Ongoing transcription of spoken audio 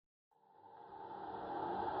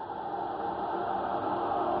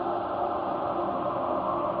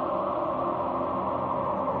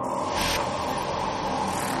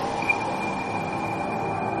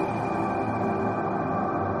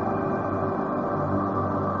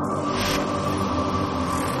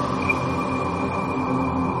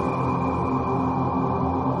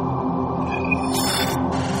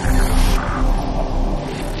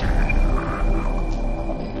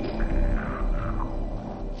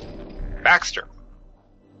Baxter.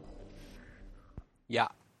 Yeah.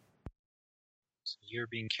 So you're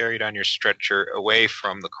being carried on your stretcher away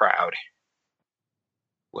from the crowd.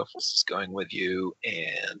 Wiffles is going with you,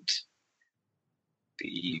 and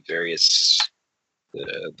the various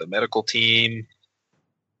the medical team.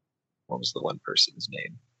 What was the one person's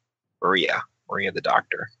name? Maria the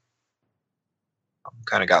doctor.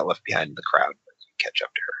 Kind of got left behind in the crowd, but you catch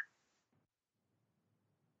up to her.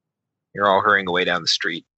 You're all hurrying away down the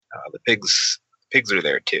street. The pigs are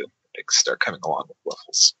there too. The pigs start coming along with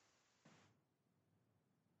Wiffles.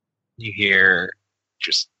 You hear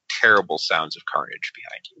just terrible sounds of carnage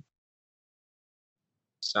behind you.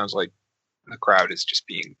 Sounds like the crowd is just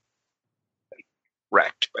being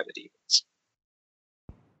wrecked by the demons.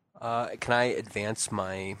 Can I advance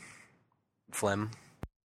my phlegm?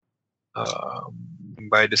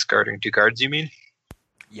 By discarding 2 cards, you mean?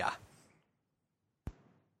 Yeah.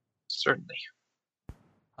 Certainly.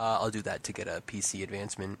 I'll do that to get a PC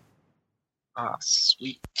advancement. Ah,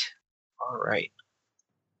 sweet. All right.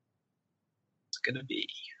 It's gonna be.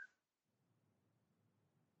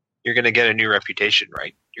 You're gonna get a new reputation,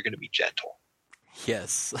 right? You're gonna be gentle.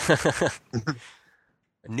 Yes.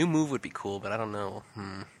 A new move would be cool, but I don't know.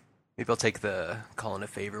 Maybe I'll take the call in a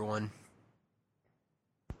favor one.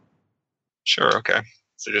 Sure, okay.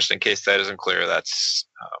 So just in case that isn't clear, that's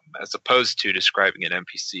as opposed to describing an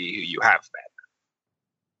NPC who you have met,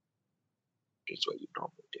 which is what you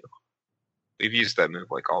normally do. We've used that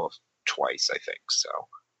move like all of twice, I think, so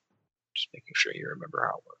just making sure you remember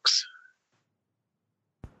how it works.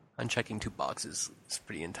 Unchecking 2 boxes is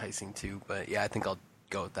pretty enticing too, but yeah, I think I'll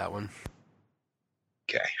go with that one.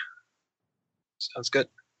 Okay. Sounds good.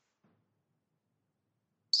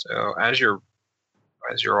 So as you're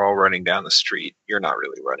all running down the street, you're not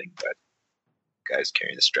really running, but guys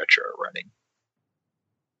carrying the stretcher are running.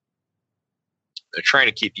 They're trying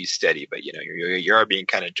to keep you steady, but you are being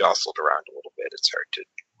kind of jostled around a little bit. It's hard to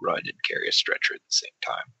run and carry a stretcher at the same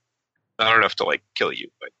time. Not enough to kill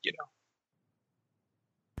you, but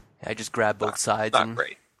I just grab both sides not and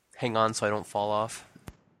great. Hang on so I don't fall off.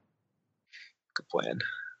 Good plan.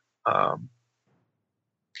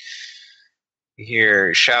 You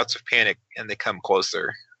hear shouts of panic, and they come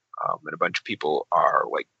closer, and a bunch of people are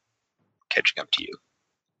catching up to you,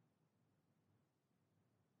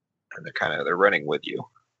 and they're running with you.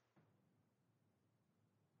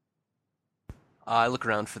 I look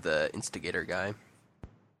around for the instigator guy.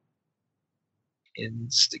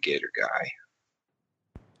 Instigator guy.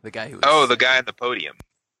 The guy who was... Oh, the guy on the podium.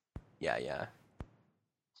 Yeah.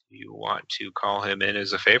 Do you want to call him in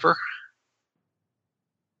as a favor?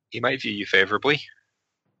 He might view you favorably.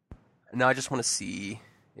 No, I just want to see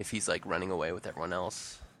if he's running away with everyone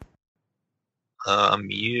else.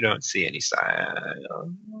 You don't see any sign.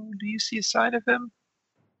 Do you see a sign of him?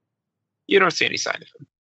 You don't see any sign of him.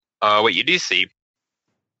 What you do see,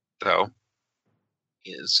 though,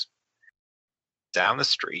 is down the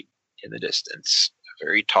street in the distance, a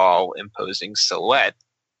very tall, imposing silhouette,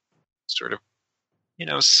 sort of,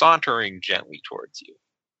 sauntering gently towards you.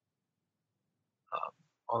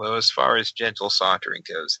 Although as far as gentle sauntering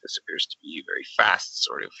goes, this appears to be very fast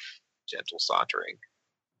sort of gentle sauntering.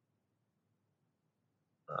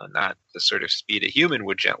 Not the sort of speed a human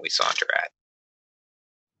would gently saunter at,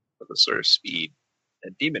 but the sort of speed a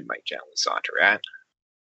demon might gently saunter at.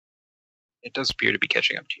 It does appear to be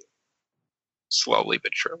catching up to you. Slowly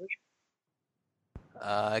but surely.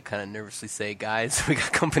 I kind of nervously say, guys, we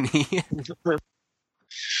got company.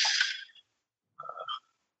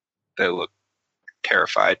 They look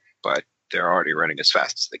terrified, but they're already running as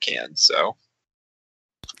fast as they can, so...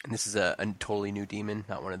 And this is a totally new demon,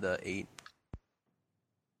 not one of the 8?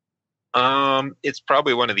 It's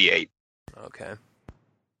probably one of the 8. Okay.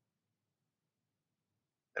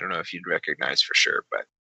 I don't know if you'd recognize for sure, but...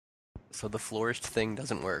 So the florist thing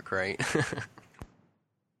doesn't work, right?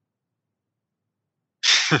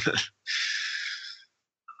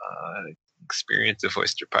 Experience of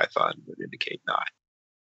Oyster Python would indicate not.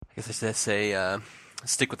 I guess I should say,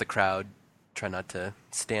 stick with the crowd. Try not to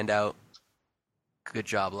stand out. Good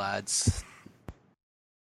job, lads.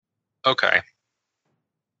 Okay.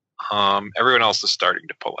 Everyone else is starting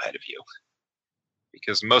to pull ahead of you,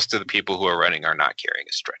 because most of the people who are running are not carrying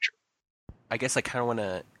a stretcher. I guess I kind of want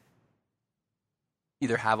to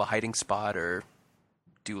either have a hiding spot or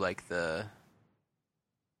do the...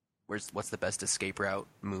 What's the best escape route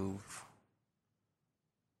move?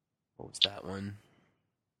 What was that one?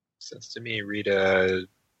 Sense to me, Rita,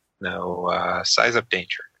 size up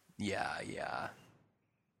danger. Yeah.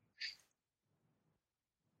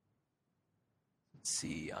 Let's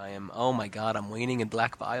see, oh my god, I'm waning in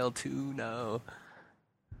Black Vial too, no.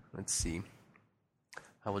 Let's see.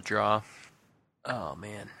 I will draw. Oh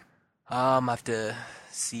man. I have to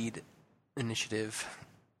seed initiative.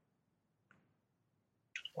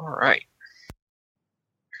 All right.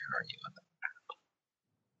 Where are you on the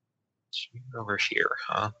You're over here,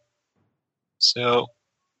 huh? So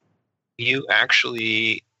you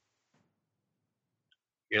actually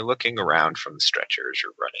you're looking around from the stretcher as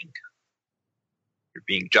you're running. You're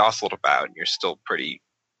being jostled about, and you're still pretty,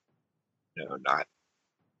 not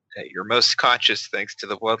at your most conscious thanks to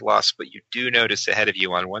the blood loss. But you do notice ahead of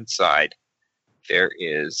you on one side there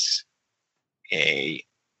is a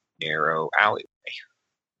narrow alleyway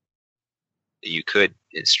that you could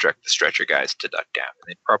instruct the stretcher guys to duck down, and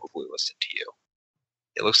they'd probably listen to you.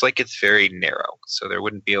 It looks like it's very narrow, so there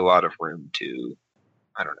wouldn't be a lot of room to,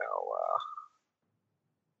 I don't know,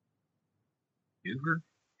 maneuver.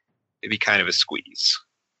 It'd be kind of a squeeze.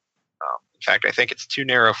 In fact, I think it's too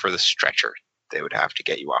narrow for the stretcher. They would have to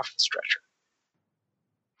get you off the stretcher.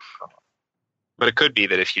 But it could be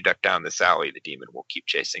that if you duck down this alley, the demon will keep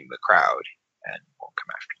chasing the crowd and won't come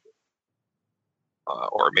after you.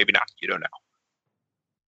 Or maybe not. You don't know.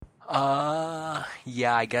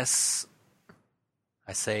 Yeah, I guess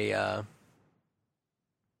I say,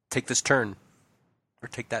 take this turn. Or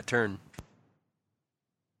take that turn.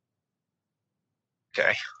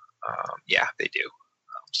 Okay. Yeah, they do.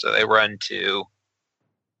 So they run to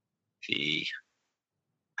the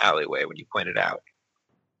alleyway when you point it out.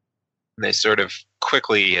 And they sort of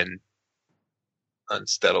quickly and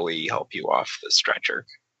unsteadily help you off the stretcher.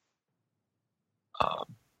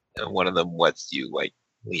 And one of them lets you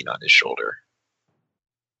lean on his shoulder.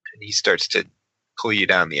 And he starts to pull you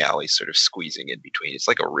down the alley, sort of squeezing in between. It's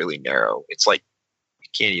like a really narrow, it's like you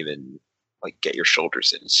can't even get your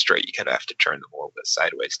shoulders in straight. You kind of have to turn them a little bit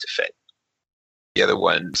sideways to fit. The other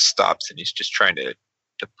one stops and he's just trying to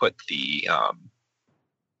put the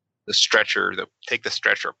stretcher, take the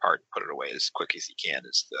stretcher apart and put it away as quick as he can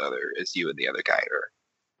as you and the other guy are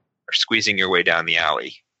squeezing your way down the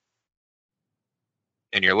alley.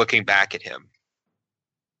 And you're looking back at him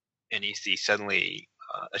and you see suddenly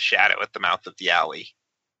a shadow at the mouth of the alley,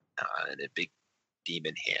 and a big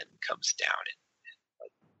demon hand comes down and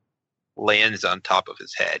lands on top of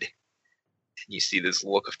his head. And you see this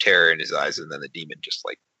look of terror in his eyes, and then the demon just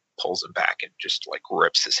pulls him back and just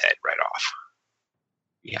rips his head right off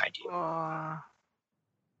behind you.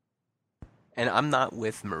 And I'm not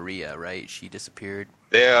with Maria, right? She disappeared.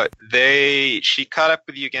 She caught up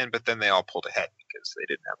with you again, but then they all pulled ahead because they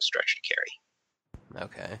didn't have a stretcher to carry.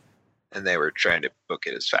 Okay. And they were trying to book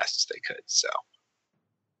it as fast as they could, so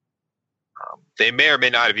they may or may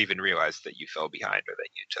not have even realized that you fell behind or that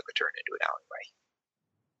you took a turn into an alleyway.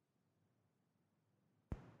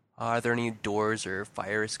 Are there any doors or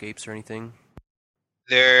fire escapes or anything?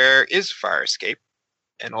 There is a fire escape,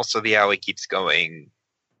 and also the alley keeps going.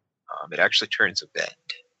 It actually turns a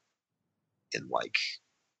bend in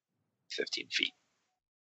 15 feet.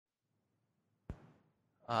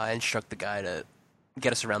 I instruct the guy to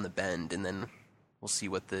get us around the bend, and then we'll see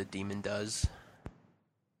what the demon does.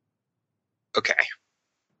 Okay.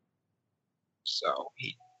 So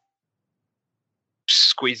he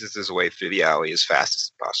squeezes his way through the alley as fast as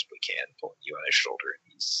he possibly can, pulling you on his shoulder,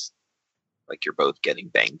 and he's you're both getting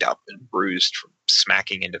banged up and bruised from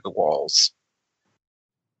smacking into the walls.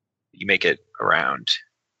 You make it around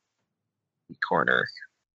the corner.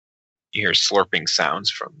 You hear slurping sounds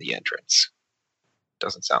from the entrance.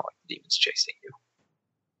 Doesn't sound like the demon's chasing you.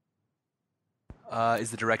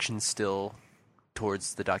 Is the direction still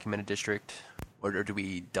towards the documented district, or do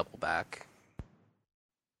we double back?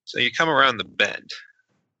 So you come around the bend,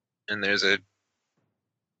 and there's a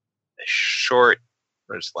short,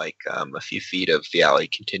 there's a few feet of the alley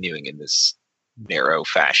continuing in this narrow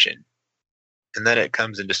fashion. And then it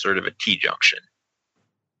comes into sort of a T-junction.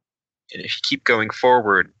 And if you keep going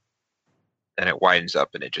forward, then it widens up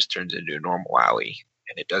and it just turns into a normal alley.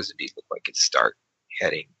 And it does indeed look like it starts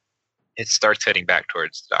heading back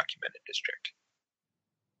towards the documented district.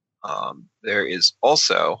 There is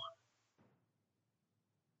also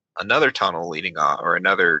another tunnel leading off, or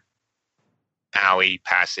another alley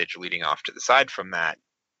passage leading off to the side from that.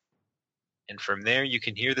 And from there you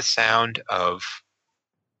can hear the sound of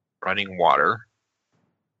running water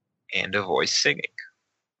and a voice singing.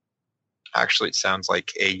 Actually, it sounds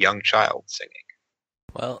like a young child singing.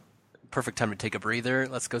 Well, perfect time to take a breather.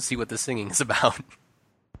 Let's go see what the singing is about.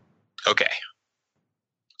 Okay.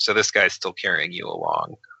 So this guy's still carrying you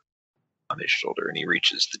along on his shoulder, and he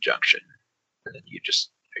reaches the junction. And then are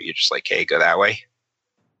you just like, hey, go that way?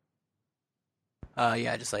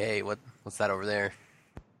 Yeah, just like, hey, what's that over there?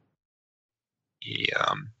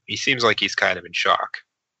 He seems like he's kind of in shock.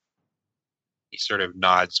 He sort of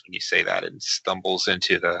nods when you say that and stumbles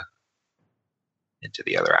into the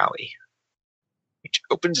other alley, which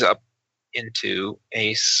opens up into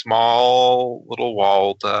a small little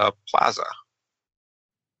walled plaza.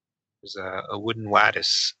 There's a wooden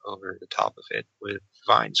lattice over the top of it with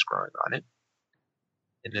vines growing on it.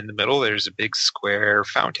 And in the middle, there's a big square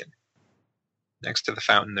fountain. Next to the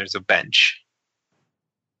fountain, there's a bench.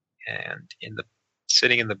 And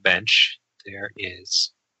sitting in the bench, there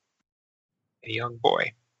is a young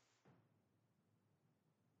boy.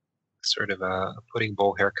 Sort of a pudding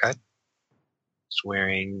bowl haircut. He's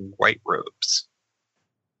wearing white robes.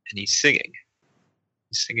 And he's singing.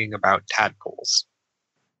 He's singing about tadpoles.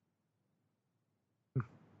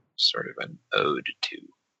 Sort of an ode to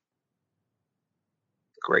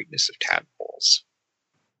the greatness of tadpoles.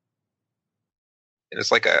 And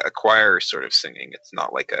it's like a choir sort of singing. It's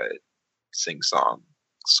not like a sing-song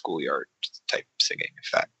schoolyard type singing,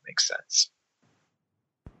 if that makes sense.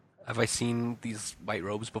 Have I seen these white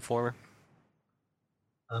robes before?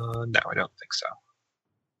 No, I don't think so.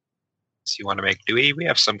 So you want to make Dewey? We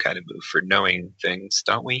have some kind of move for knowing things,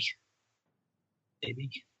 don't we?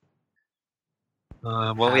 Maybe.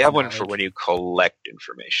 Well, we have one for when you collect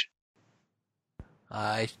information.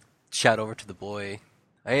 I shout over to the boy,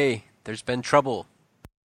 "Hey, there's been trouble."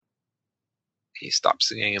 He stops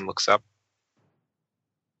singing and looks up.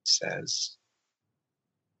 Says,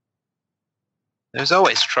 "There's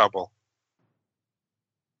always trouble."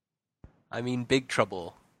 I mean, big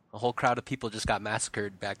trouble. A whole crowd of people just got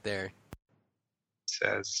massacred back there.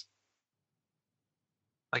 Says,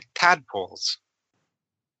 "Like tadpoles.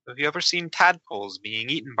 Have you ever seen tadpoles being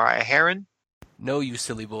eaten by a heron?" No, you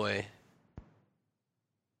silly boy.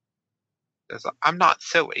 Says, "I'm not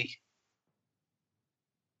silly.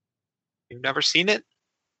 You've never seen it?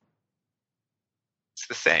 It's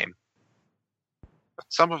the same.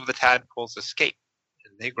 But some of the tadpoles escape,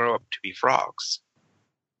 and they grow up to be frogs.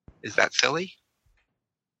 Is that silly?"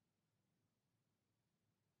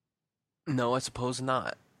 No, I suppose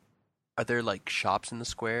not. Are there like shops in the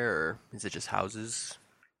square, or is it just houses?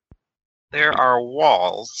 There are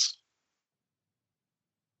walls.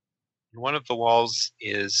 And one of the walls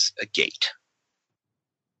is a gate.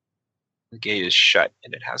 The gate is shut,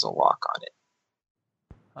 and it has a lock on it.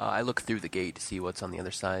 I look through the gate to see what's on the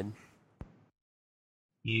other side.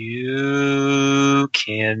 You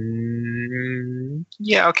can...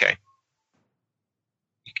 Yeah, okay.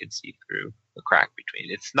 You can see through the crack between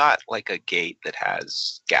it. It's not like a gate that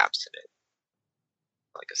has gaps in it.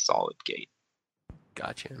 Like a solid gate.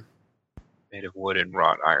 Gotcha. Made of wood and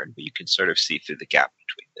wrought iron, but you can sort of see through the gap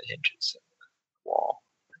between the hinges and the wall.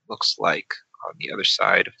 It looks like on the other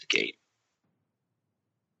side of the gate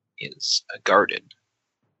is a garden.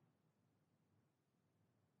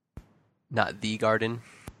 Not the garden?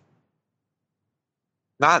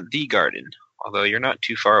 Not the garden, although you're not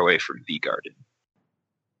too far away from the garden.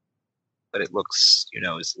 But it looks,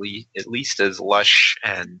 at least as lush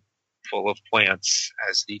and full of plants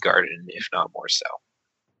as the garden, if not more so.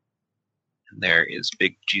 And there is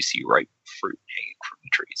big, juicy, ripe fruit hanging from the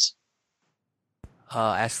trees.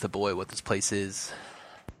 Ask the boy what this place is.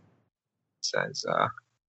 It says,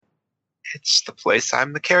 "It's the place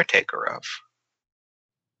I'm the caretaker of."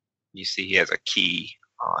 You see he has a key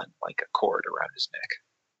on, like a cord around his neck.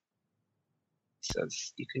 He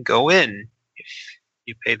says, "You can go in if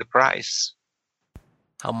you pay the price."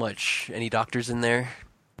 How much? Any doctors in there?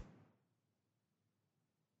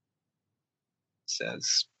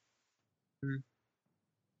 Says, "No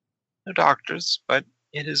doctors, but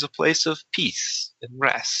it is a place of peace and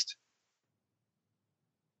rest.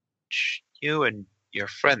 Which you and your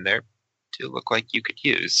friend there do look like you could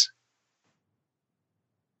use.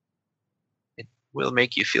 It will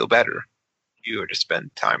make you feel better if you were to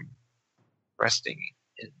spend time resting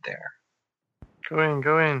in there."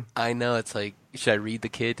 Go in. I know, it's like, should I read the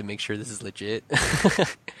kid to make sure this is legit?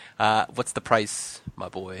 What's the price, my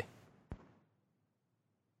boy?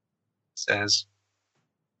 Says,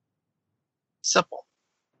 "Simple.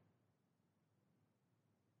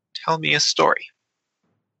 Tell me a story.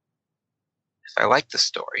 If I like the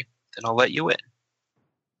story, then I'll let you in."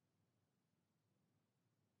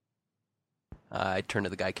 I turn to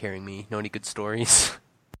the guy carrying me. Know any good stories?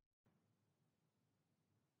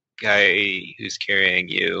 Guy who's carrying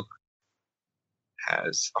you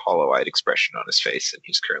has a hollow-eyed expression on his face, and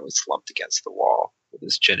he's currently slumped against the wall with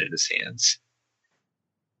his chin in his hands.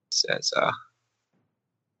 Says,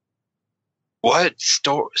 "What?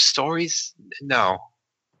 Stories? No.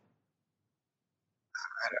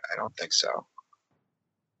 I don't think so.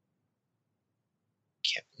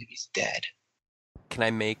 Can't believe he's dead." can I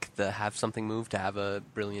make the have something move to have a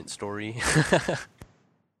brilliant story?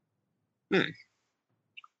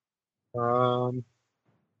 Um,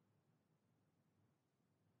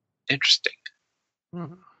 interesting.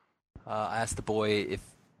 Mhm. I asked the boy if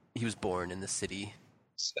he was born in the city.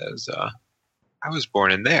 Says, I was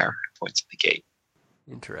born in there. Points at the gate.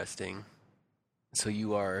 Interesting. So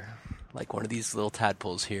you are like one of these little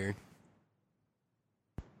tadpoles here.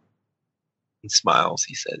 He smiles.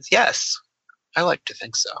 He says, yes, I like to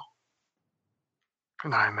think so.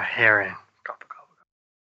 And I'm a heron. Gobble,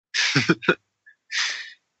 gobble.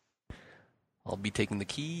 I'll be taking the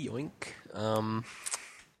key, yoink.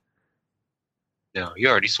 No, you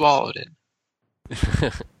already swallowed it.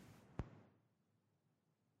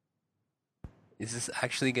 Is this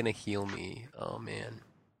actually gonna heal me? Oh man.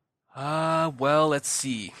 Well, let's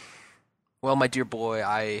see. Well, my dear boy,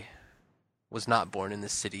 I was not born in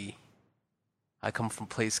this city. I come from a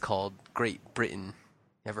place called Great Britain.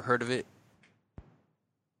 Ever heard of it?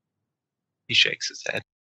 He shakes his head.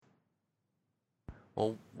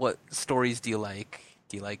 Well, what stories do you like?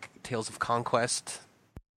 Do you like tales of conquest?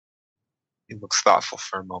 He looks thoughtful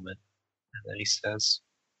for a moment, and then he says,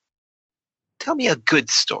 tell me a good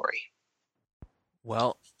story.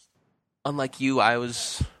 Well, unlike you, I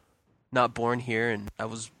was not born here, and I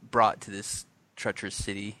was brought to this treacherous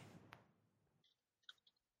city.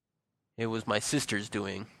 It was my sister's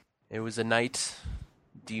doing. It was a night.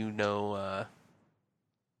 Do you know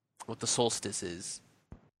what the solstice is?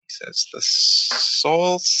 He says, the solstice.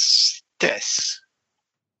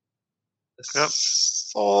 The Yep.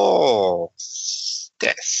 solstice.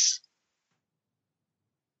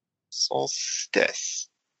 Solstice.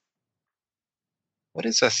 What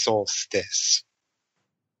is a solstice?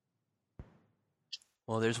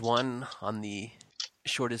 Well, there's one on the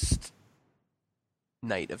shortest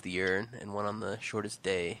night of the year and one on the shortest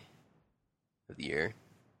day of the year.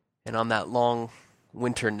 And on that long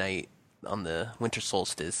winter night, on the winter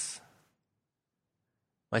solstice,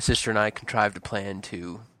 my sister and I contrived a plan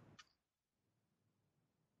to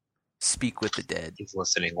speak with the dead. He's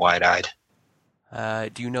listening wide-eyed.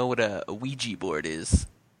 Do you know what a Ouija board is?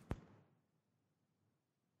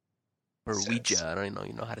 Or Says- Ouija, I don't even know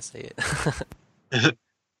you know how to say it.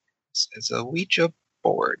 Says a Ouija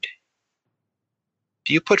board.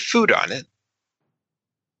 Do you put food on it?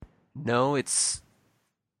 No, it's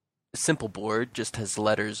a simple board, just has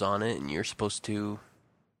letters on it, and you're supposed to,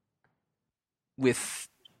 with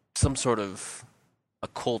some sort of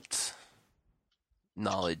occult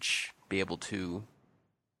knowledge, be able to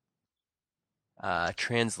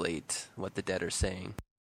translate what the dead are saying.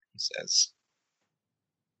 He says,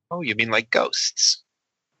 oh, you mean like ghosts?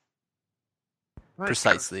 Right,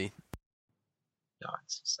 Precisely.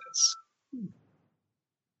 Nods. Says,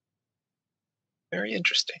 very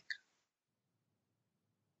interesting.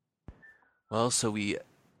 Well, so we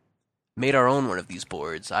made our own one of these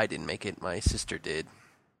boards. I didn't make it, my sister did.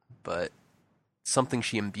 But something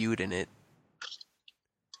she imbued in it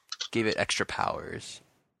gave it extra powers.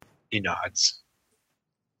 He nods.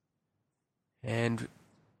 And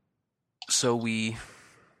so we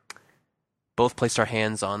both placed our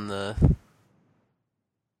hands on the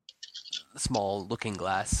small looking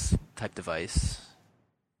glass type device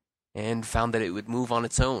and found that it would move on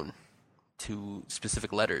its own to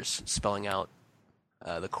specific letters, spelling out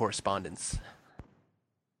the correspondence.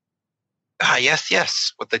 Ah,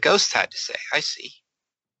 yes, what the ghosts had to say. I see.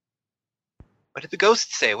 What did the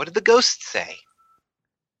ghosts say? What did the ghosts say?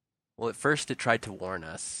 Well, at first it tried to warn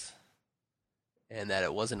us, and that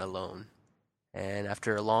it wasn't alone. And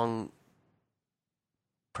after a long,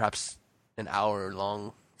 perhaps an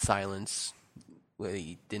hour-long silence,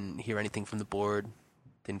 we didn't hear anything from the board,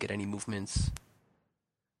 didn't get any movements.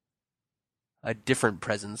 A different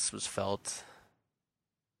presence was felt,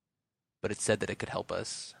 but it said that it could help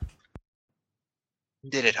us.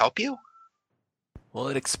 Did it help you? Well,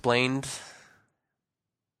 it explained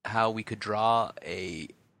how we could draw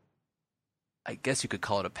I guess you could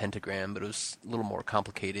call it a pentagram, but it was a little more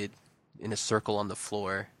complicated, in a circle on the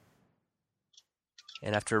floor.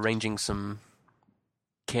 And after arranging some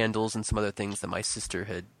candles and some other things that my sister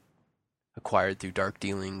had acquired through dark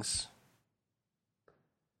dealings,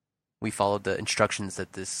 we followed the instructions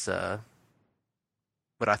that this,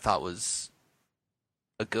 what I thought was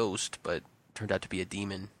a ghost, but turned out to be a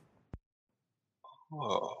demon.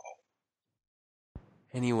 Oh.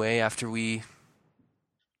 Anyway, after we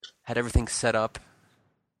had everything set up,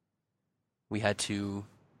 we had to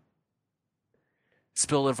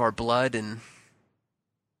spill of our blood, and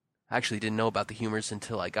I actually didn't know about the humors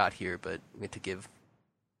until I got here, but we had to give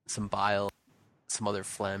some bile, some other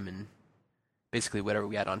phlegm, and basically whatever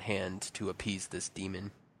we had on hand to appease this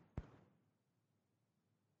demon.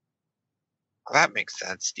 Well, that makes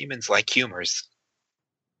sense. Demons like humors.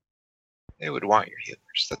 They would want your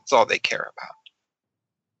humors. That's all they care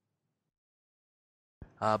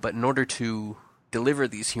about. But in order to deliver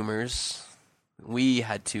these humors, we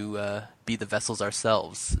had to be the vessels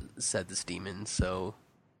ourselves, said this demon. So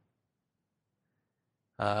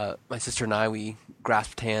my sister and I, we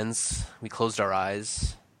grasped hands, we closed our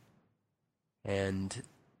eyes, and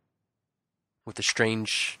with a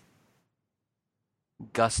strange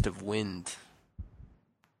gust of wind,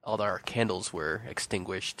 all our candles were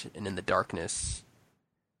extinguished, and in the darkness,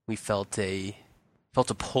 we felt a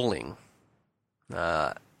pulling,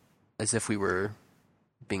 as if we were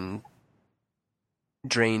being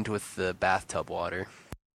drained with the bathtub water.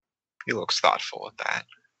 He looks thoughtful with that.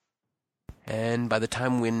 And by the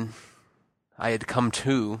time when I had come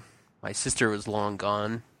to, my sister was long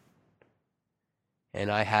gone,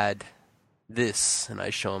 and I had this, and I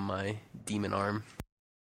show him my demon arm.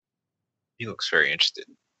 He looks very interested.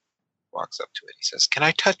 Walks up to it. He says, "Can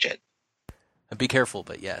I touch it?" Be careful,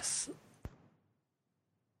 but yes.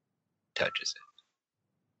 Touches it.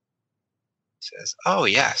 He says, "Oh,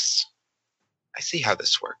 yes. I see how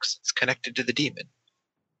this works. It's connected to the demon."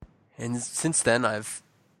 And since then, I've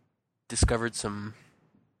discovered some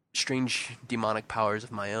strange demonic powers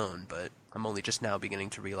of my own, but I'm only just now beginning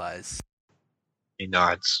to realize. He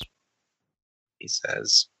nods. He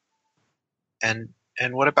says, And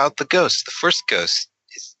what about the ghost? The first ghost?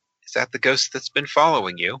 Is that the ghost that's been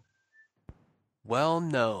following you?" Well,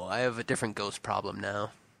 no, I have a different ghost problem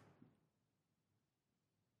now.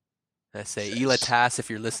 I say, Ela Tass, if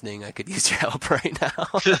you're listening, I could use your help right now.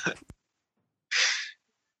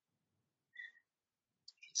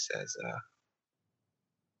 He says,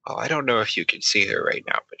 "Well, I don't know if you can see her right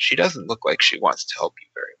now, but she doesn't look like she wants to help you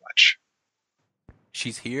very much."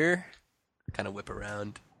 She's here? Kind of whip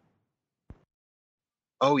around.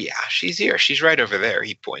 "Oh, yeah, she's here. She's right over there."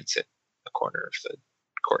 He points at the corner of the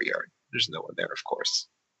courtyard. There's no one there, of course.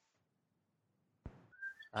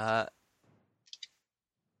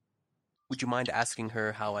 Would you mind asking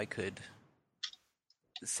her how I could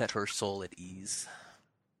set her soul at ease?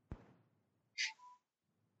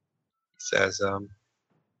 He says, "Oh,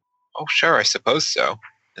 sure, I suppose so."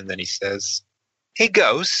 And then he says, "Hey,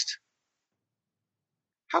 ghost,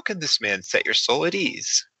 how can this man set your soul at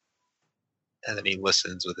ease?" And then he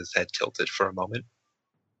listens with his head tilted for a moment.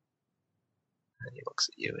 And he looks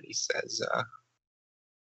at you and he says,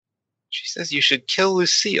 "She says you should kill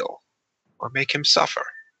Lucille or make him suffer.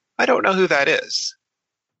 I don't know who that is.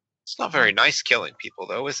 It's not very nice killing people,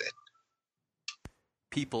 though, is it?"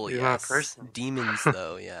 People, You're not a yes. person. Demons,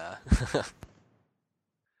 though, yeah.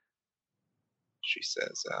 She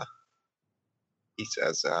says, he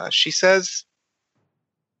says,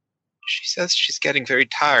 she says she's getting very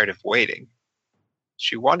tired of waiting.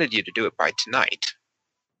 She wanted you to do it by tonight.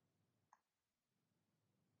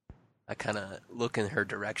 I kind of look in her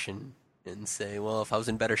direction and say, well, if I was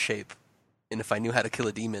in better shape, and if I knew how to kill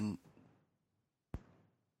a demon,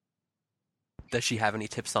 does she have any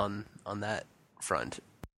tips on that front?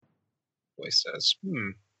 Boy says,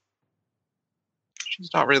 She's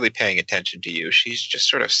not really paying attention to you. She's just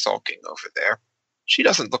sort of sulking over there. She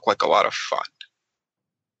doesn't look like a lot of fun.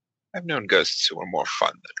 I've known ghosts who are more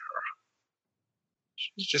fun than her.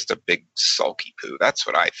 She's just a big sulky poo. That's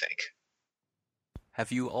what I think.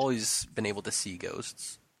 Have you always been able to see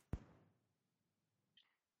ghosts?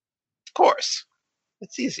 Of course.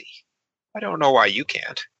 It's easy. I don't know why you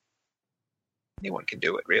can't. Anyone can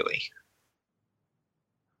do it, really.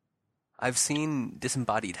 I've seen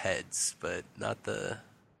disembodied heads, but not the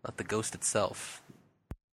ghost itself.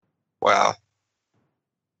 Well, I'm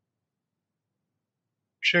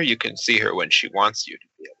sure you can see her when she wants you to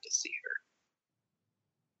be able to see her.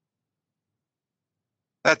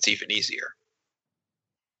 That's even easier.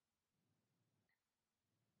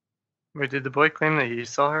 Wait, did the boy claim that you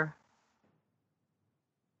saw her?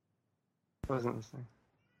 I wasn't listening.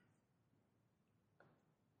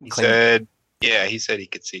 He Claim- said, yeah, he said he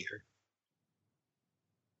could see her.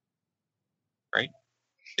 Right?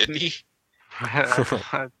 Didn't he?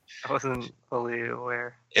 I wasn't fully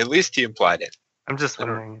aware. At least he implied it. I'm just I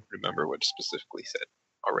don't wondering. remember what specifically said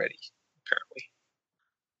already, apparently.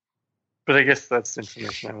 But I guess that's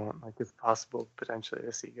information I want. Like, it's possible potentially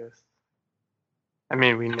to see ghosts. I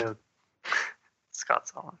mean, we know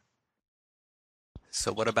Scott's on.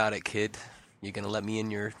 So what about it, kid? You gonna let me in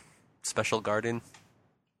your special garden?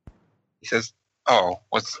 He says, oh,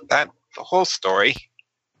 was that the whole story?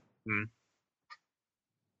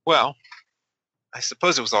 Well, I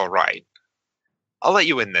suppose it was all right. I'll let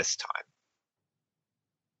you in this time.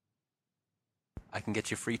 I can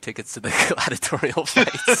get you free tickets to the gladiatorial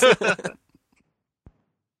fights.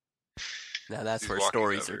 Now that's He's where walking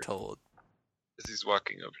stories over. are told. As he's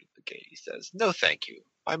walking over to the gate, he says, "No, thank you.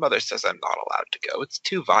 My mother says I'm not allowed to go. It's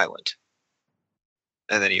too violent."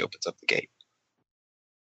 And then he opens up the gate.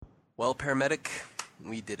 Well, paramedic,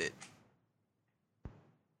 we did it.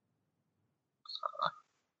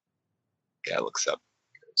 Guy looks up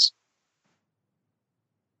and goes,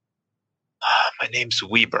 "My name's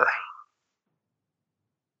Weber."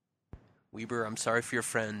 Weber, I'm sorry for your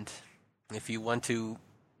friend. If you want to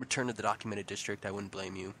return to the documented district, I wouldn't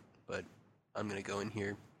blame you, but I'm gonna go in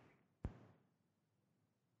here.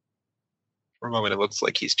 For a moment, it looks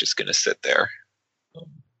like he's just going to sit there.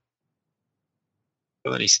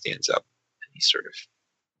 But then he stands up and he sort of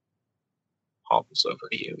hobbles over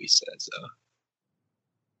to you. He says,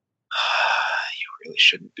 "You really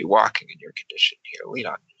shouldn't be walking in your condition here. Lean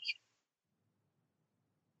on me."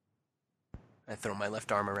 I throw my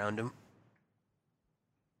left arm around him.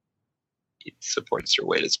 He supports your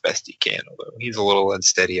weight as best he can, although he's a little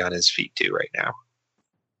unsteady on his feet too right now.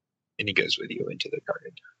 And he goes with you into the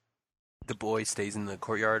garden. The boy stays in the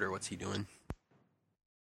courtyard, or what's he doing?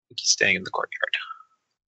 He's staying in the courtyard.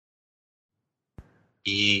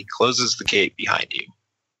 He closes the gate behind you.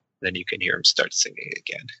 Then you can hear him start singing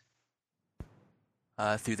again.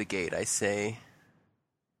 Through the gate, I say,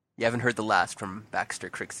 "You haven't heard the last from Baxter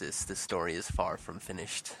Crixus. This story is far from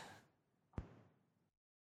finished."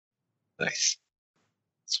 Nice.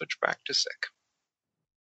 Switch back to sick.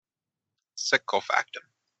 Sick Colfactum.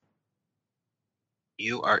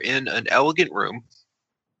 You are in an elegant room.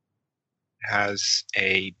 It has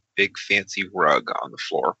a big fancy rug on the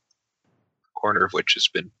floor, a corner of which has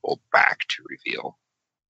been pulled back to reveal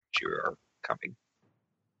that you are coming.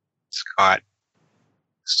 It's got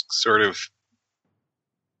sort of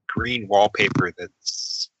green wallpaper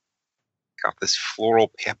that's got this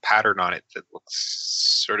floral pattern on it that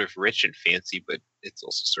looks sort of rich and fancy, but it's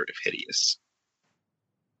also sort of hideous.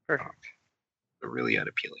 Perfect. A really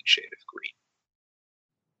unappealing shade of green.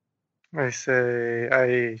 I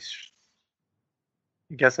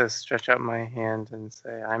guess I stretch out my hand and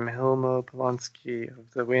say, "I'm Hilma Polonsky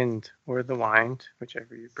of the Wind, or the Wind,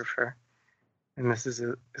 whichever you prefer. And this is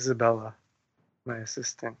Isabella, my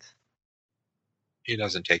assistant." He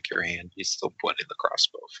doesn't take your hand. He's still pointing the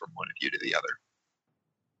crossbow from one of you to the other.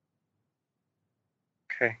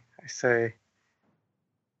 Okay, I say,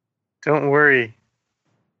 "Don't worry.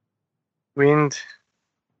 Wind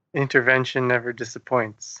intervention never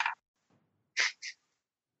disappoints."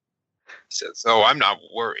 He says, "Oh, I'm not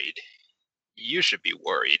worried. You should be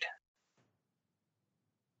worried.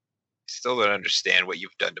 Still don't understand what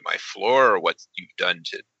you've done to my floor or what you've done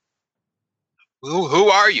to... Who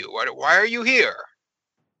are you? Why are you here?"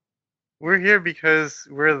 We're here because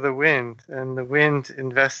we're the Wind, and the Wind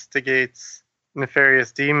investigates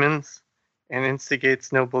nefarious demons and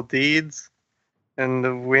instigates noble deeds, and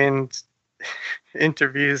the Wind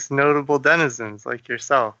interviews notable denizens like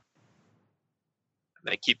yourself.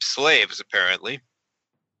 And they keep slaves, apparently.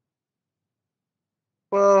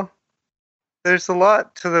 Well, there's a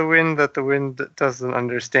lot to the Wind that the Wind doesn't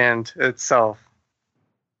understand itself.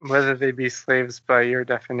 Whether they be slaves by your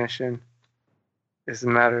definition is a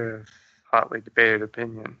matter of hotly debated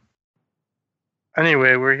opinion.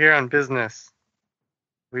 Anyway, we're here on business.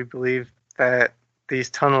 We believe that these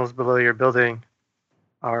tunnels below your building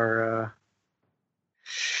are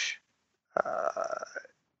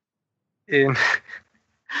in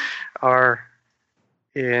are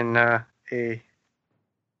in a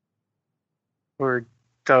were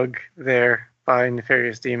dug there by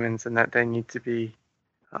nefarious demons, and that they need to be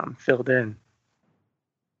filled in.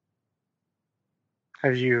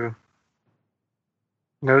 Have you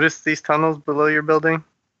noticed these tunnels below your building?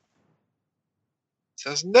 He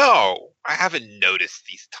says, "No, I haven't noticed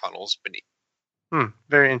these tunnels beneath."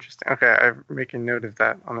 Very interesting. Okay, I'm making note of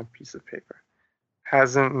that on a piece of paper.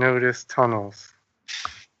 Hasn't noticed tunnels.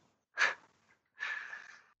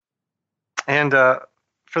 And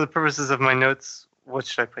for the purposes of my notes, what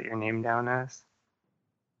should I put your name down as?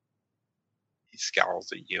 He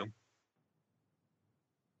scowls at you.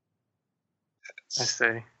 I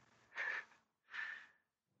say,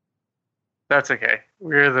 "That's okay.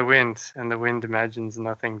 We're the Wind, and the Wind imagines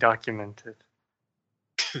nothing documented."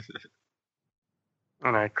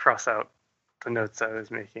 And I cross out the notes I was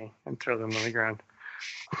making and throw them on the ground.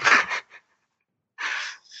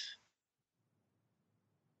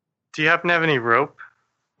 "Do you happen to have any rope?"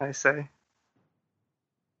 I say.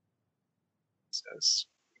 He says,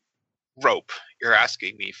 "Rope. You're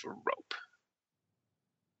asking me for rope.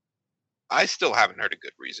 I still haven't heard a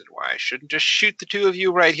good reason why I shouldn't just shoot the two of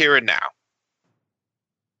you right here and now."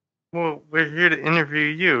 Well, we're here to interview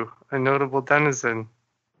you, a notable denizen.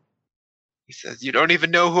 He says, "You don't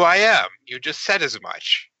even know who I am. You just said as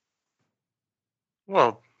much."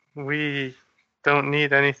 Well, we don't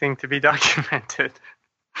need anything to be documented.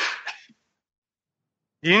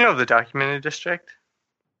 Do you know the documented district?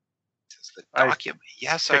 He says, "The I document?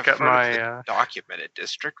 Yes, pick I've up heard of the my documented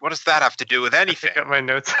district. What does that have to do with anything?" pick up my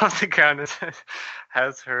notes off the ground and said,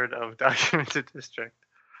 has heard of documented district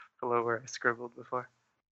below where I scribbled before.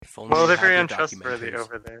 If only Well, we they're had very your untrustworthy documenters.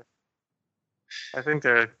 over there. I think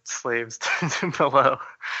they're slaves below.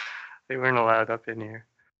 They weren't allowed up in here.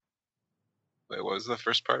 Wait, what was the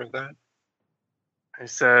first part of that? I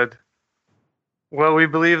said, well, we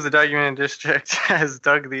believe the documented district has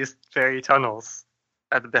dug these fairy tunnels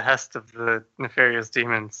at the behest of the nefarious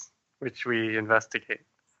demons, which we investigate.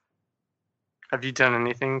 Have you done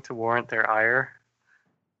anything to warrant their ire?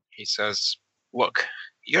 He says, "Look,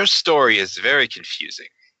 your story is very confusing."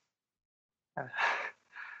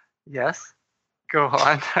 Yes. Go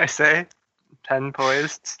on, I say, pen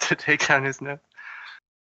poised to take down his note.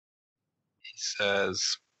 He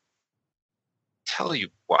says, "Tell you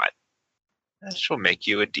what, I shall make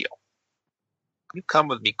you a deal. You come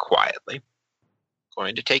with me quietly. I'm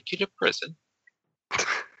going to take you to prison.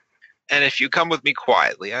 And if you come with me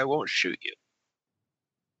quietly, I won't shoot you."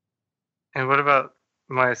 And what about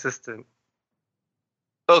my assistant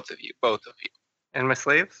Both of you, both of you. and my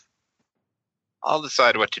slaves? I'll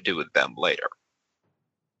decide what to do with them later.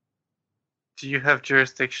 Do you have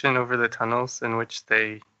jurisdiction over the tunnels in which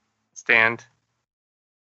they stand?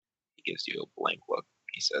 He gives you a blank look.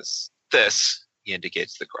 He says, "This," he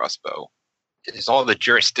indicates the crossbow, "is all the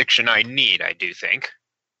jurisdiction I need, I do think."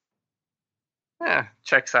 Yeah,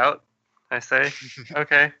 checks out, I say.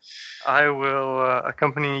 Okay, I will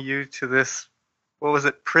accompany you to this, what was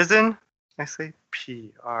it, prison? I say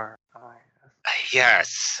P-R-I-S.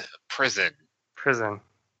 Yes, prison. Prison.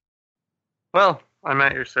 Well, I'm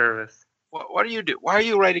at your service. What do you do? Why are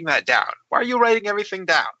you writing that down? Why are you writing everything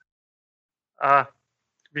down?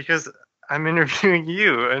 Because I'm interviewing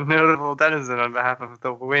you, a notable denizen on behalf of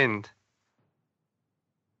the wind.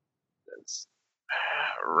 It's,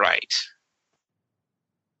 right.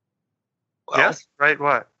 Well, Yes? Right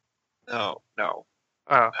what? no. Oh,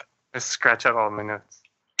 I scratch out all my notes.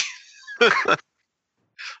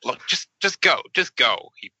 Look, just go. Just go.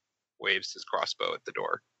 He waves his crossbow at the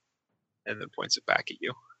door and then points it back at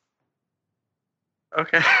you.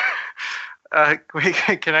 Okay. Wait,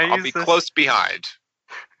 can I I'll use be this? close behind.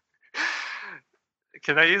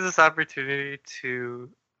 Can I use this opportunity to...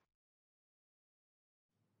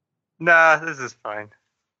 Nah, this is fine.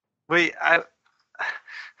 Wait,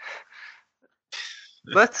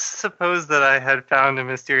 let's suppose that I had found a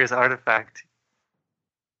mysterious artifact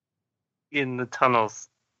in the tunnels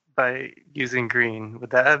by using green. Would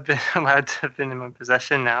that have been allowed to have been in my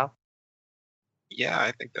possession now? Yeah,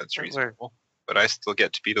 I think that's That reasonable. But I still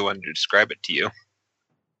get to be the one to describe it to you.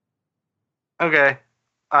 Okay.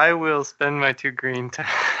 I will spend my 2 green to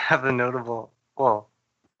have a notable... Well,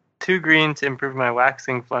 2 green to improve my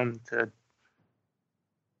waxing phlegm to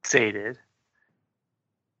sated.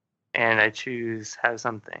 And I choose have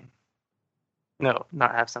something. No,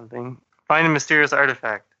 not have something. Find a mysterious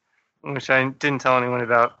artifact, which I didn't tell anyone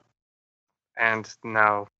about, and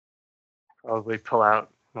now probably pull out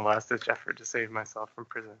in the last-ditch effort to save myself from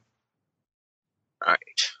prison. Right.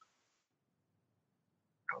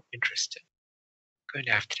 Oh, interesting. I'm going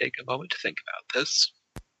to have to take a moment to think about this.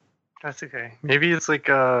 That's okay. Maybe it's like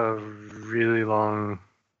a really long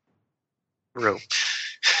rope.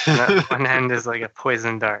 And that one end is like a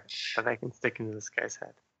poison dart that I can stick into this guy's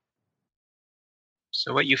head.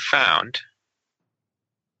 So what you found,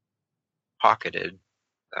 pocketed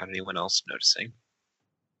without anyone else noticing,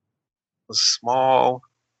 was a small,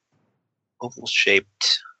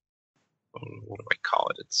 oval-shaped, what do I call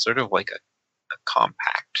it? It's sort of like a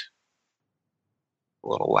compact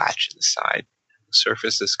little latch in the side. The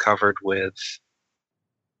surface is covered with,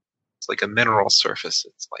 it's like a mineral surface.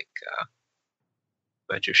 It's like a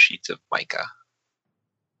bunch of sheets of mica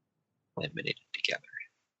laminated together.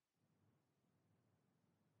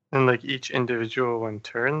 And like each individual one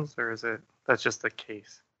turns, or is it that's just the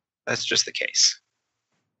case? That's just the case.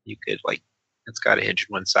 You could it's got a hinge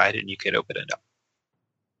on one side and you could open it up.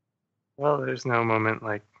 Well, there's no moment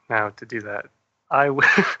like now to do that.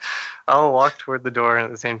 I'll walk toward the door and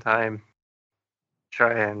at the same time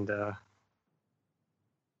try and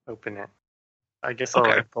open it. I guess I'll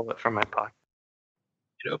Okay. pull it from my pocket.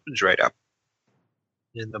 It opens right up.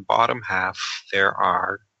 In the bottom half, there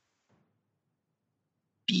are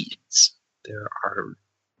beads. There are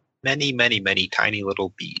many, many, many tiny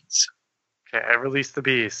little beads. Okay, I release the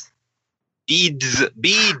bees. Beads,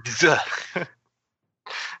 beads.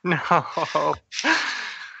 No.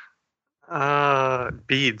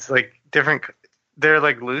 Beads, like different. They're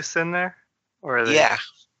like loose in there, or are they? Yeah,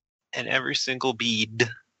 and every single bead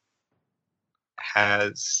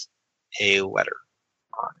has a letter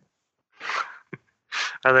on it.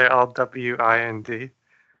 Are they all WIND?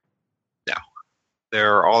 No,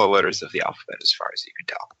 they're all the letters of the alphabet as far as you can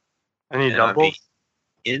tell. Any And on the doubles?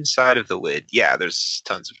 inside of the lid, yeah, there's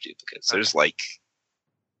tons of duplicates. Okay.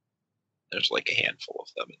 There's like a handful of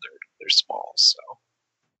them, and they're small. So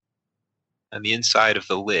on the inside of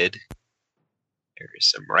the lid, there is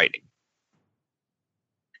some writing.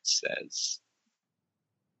 It says,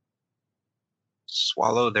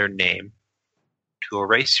 "Swallow their name to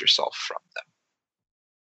erase yourself from them."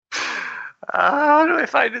 How do I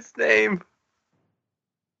find his name?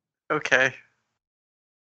 Okay.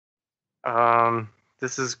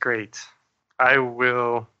 This is great. I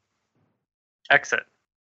will exit.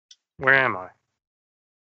 Where am I?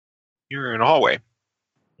 You're in a hallway,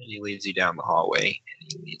 and he leads you down the hallway,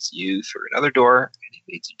 and he leads you through another door, and he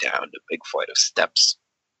leads you down a big flight of steps.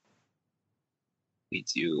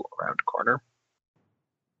 Leads you around a corner,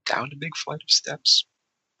 down a big flight of steps,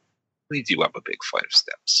 leads you up a big flight of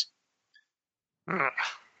steps. Ugh,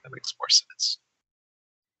 That makes more sense.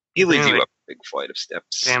 He leads you like up a big flight of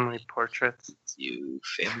steps. family portraits. Leads you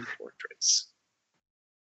family portraits.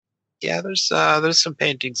 Yeah, there's some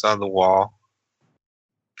paintings on the wall.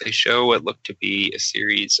 They show what look to be a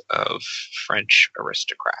series of French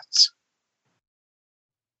aristocrats.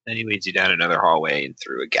 Then he leads you down another hallway and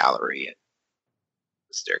through a gallery and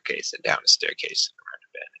a staircase and down a staircase and around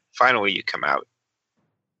a bend. And finally, you come out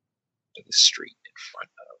to the street in front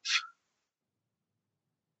of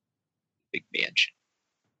the big mansion.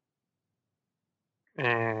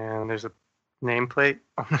 And there's a nameplate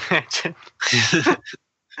on the mansion.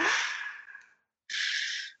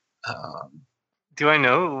 Do I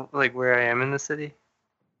know like where I am in the city?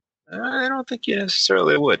 I don't think you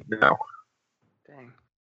necessarily would, no. Dang.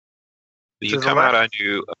 But you To the come out left?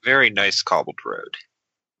 onto a very nice cobbled road.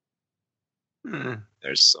 Hmm.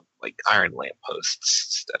 There's some like iron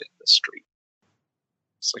lampposts studding the street.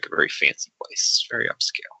 It's like a very fancy place. It's very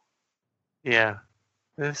upscale. Yeah.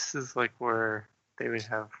 This is like where they would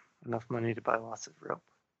have enough money to buy lots of rope.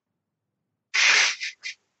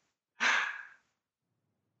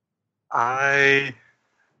 I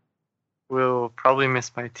will probably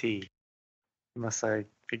miss my tea unless I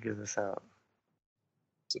figure this out.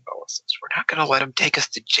 Isabella says, "We're not going to let him take us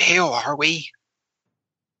to jail, are we?"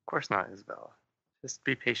 Of course not, Isabella. Just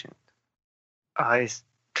be patient. I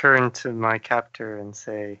turn to my captor and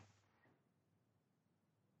say,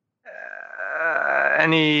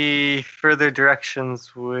 any further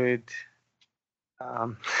directions would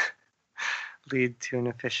um, lead to an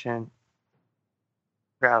efficient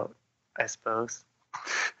route, I suppose.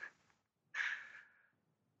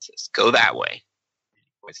 Says, "Go that way." He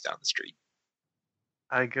points down the street.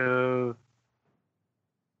 I go.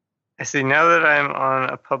 I see, now that I'm on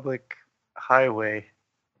a public highway,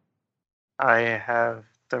 I have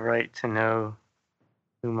the right to know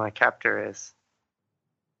who my captor is.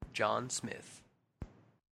 John Smith.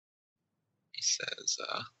 He says,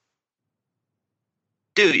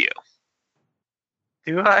 "Do you?"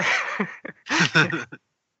 Do I?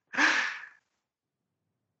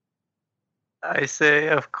 I say,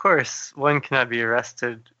 of course, one cannot be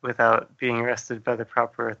arrested without being arrested by the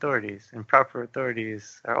proper authorities, and proper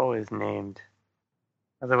authorities are always named.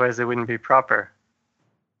 Otherwise, they wouldn't be proper.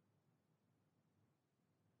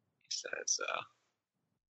 He says,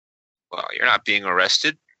 "Well, you're not being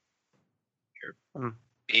arrested. You're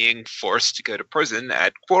being forced to go to prison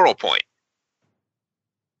at Quarrel Point."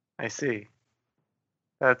 I see.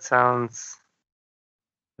 That sounds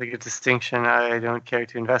like a distinction I don't care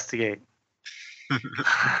to investigate.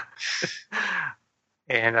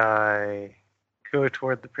 And I go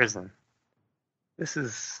toward the prison. This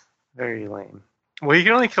is very lame. Well, you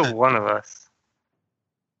can only kill one of us.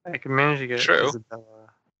 I can manage to get True. Isabella.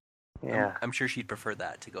 Yeah. I'm sure she'd prefer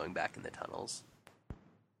that to going back in the tunnels.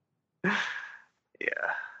 Yeah.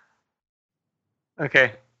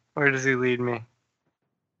 Okay. Where does he lead me?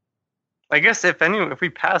 I guess if we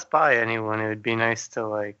pass by anyone, it would be nice to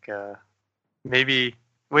like maybe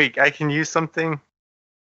wait. I can use something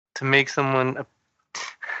to make someone.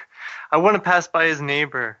 I want to pass by his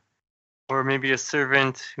neighbor, or maybe a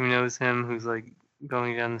servant who knows him, who's like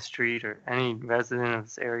going down the street, or any resident of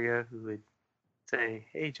this area who would say,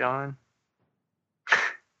 "Hey, John."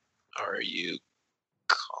 Are you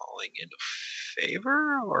calling in a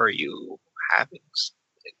favor, or are you having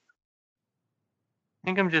something? I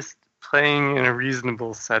think I'm just playing in a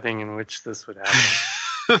reasonable setting in which this would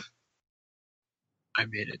happen. I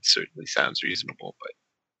mean, it certainly sounds reasonable, but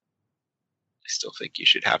I still think you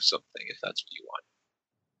should have something if that's what you want.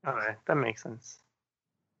 Alright, that makes sense.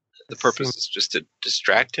 The purpose is just to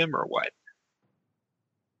distract him, or what?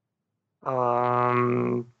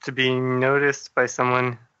 To be noticed by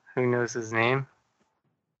someone who knows his name.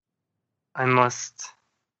 I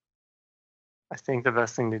think the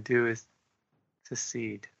best thing to do is to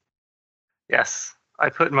cede. Yes, I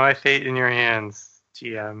put my fate in your hands,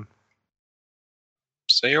 GM.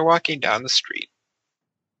 So you're walking down the street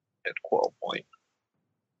at Quarrel Point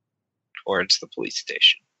towards the police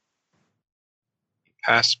station. You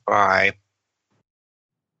pass by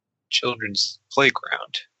children's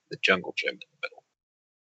playground, the jungle gym in the middle.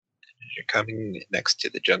 And as you're coming next to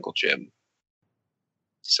the jungle gym,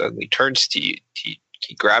 suddenly turns to you. He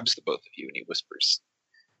grabs the both of you and he whispers,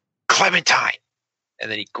 "Clementine!"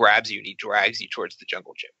 And then he grabs you and he drags you towards the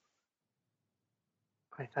jungle gym.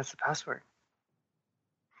 Wait, that's the password.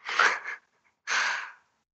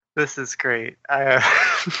 This is great. I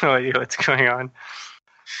have no idea what's going on.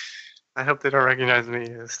 I hope they don't recognize me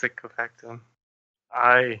as Sycophactum.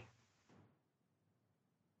 I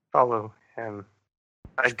follow him.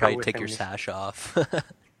 I should probably with take him. your sash off.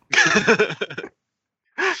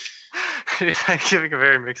 I'm giving a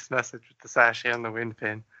very mixed message with the sash and the wind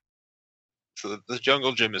pin. So the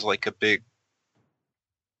jungle gym is like a big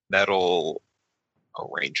metal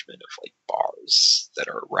arrangement of like bars that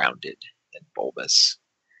are rounded and bulbous.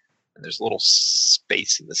 And there's a little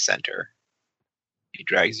space in the center. He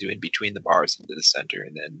drags you in between the bars into the center,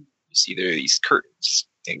 and then you see there are these curtains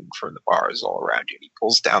hanging from the bars all around you. And he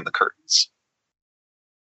pulls down the curtains.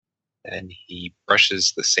 And he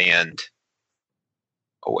brushes the sand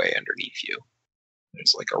away underneath you.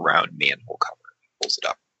 There's like a round manhole cover. He pulls it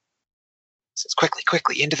up. He says,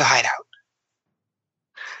 quickly, into the hideout.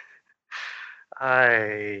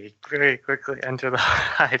 I very quickly enter the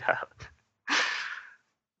hideout.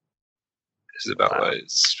 Isabella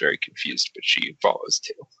is very confused, but she follows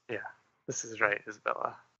too. Yeah, this is right,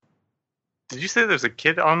 Isabella. Did you say there's a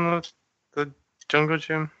kid on the jungle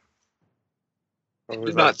gym? I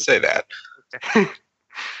did not say that. Okay.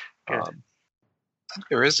 Good. I think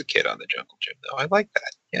there is a kid on the jungle gym, though. I like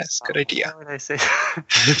that. Yes, good idea. Why would I say that?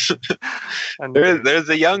 There's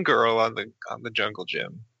a young girl on the jungle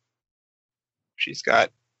gym. She's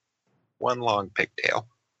got one long pigtail.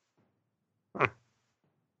 Hmm.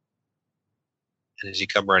 And as you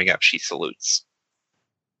come running up, she salutes.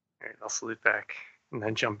 Alright, I'll salute back and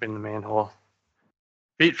then jump in the manhole.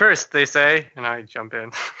 Feet first, they say, and I jump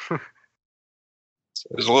in. So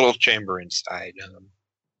there's a little chamber inside.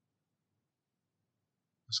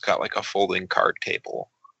 It's got like a folding card table,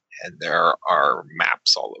 and there are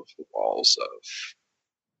maps all over the walls of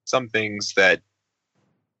some things that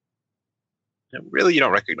really you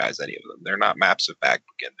don't recognize any of them. They're not maps of Bagbugan,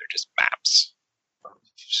 they're just maps of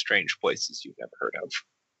strange places you've never heard of.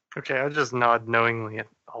 Okay, I'll just nod knowingly at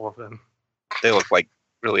all of them. They look like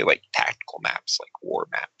really like tactical maps, like war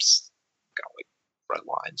maps. Got like front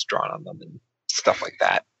lines drawn on them and stuff like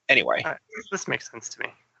that. Anyway. Right, this makes sense to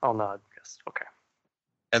me. I'll nod. Yes, okay.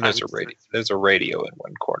 And there's a radio. There's a radio in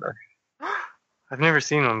one corner. I've never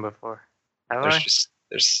seen one before. Have I?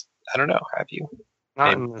 There's I don't know. Have you?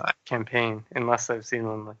 Not in the campaign, unless I've seen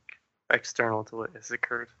one like external to what has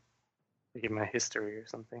occurred, like in my history or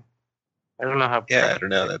something. I don't know how. Yeah, I don't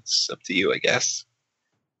know. That's up to you, I guess.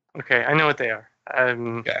 Okay, I know what they are.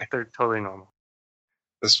 Okay. They're totally normal.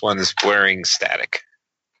 This one is blaring static.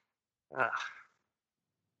 Is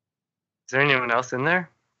there anyone else in there?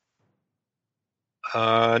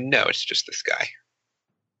 No, it's just this guy.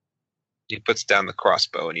 He puts down the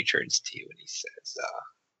crossbow and he turns to you and he says,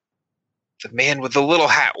 "The man with the little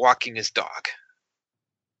hat walking his dog."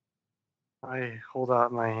 I hold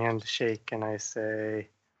out my hand to shake and I say,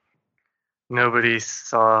 "Nobody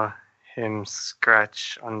saw him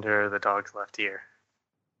scratch under the dog's left ear."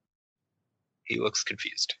 He looks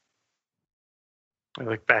confused. I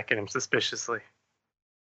look back at him suspiciously.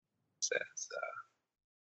 Says,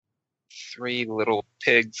 3 little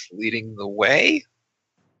pigs leading the way?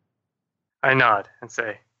 I nod and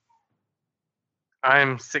say,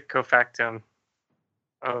 "I'm Sycophactum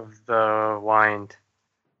of the Wind.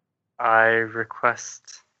 I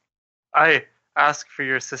ask for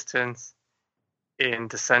your assistance in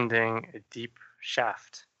descending a deep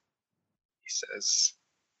shaft." He says,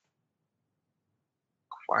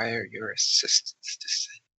 "Require your assistance to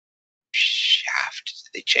descend shaft."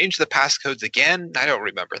 Did they change the passcodes again? I don't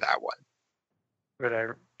remember that one. But I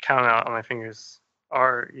count out on my fingers.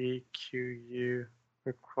 REQU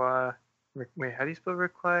require. Wait, how do you spell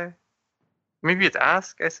require? Maybe it's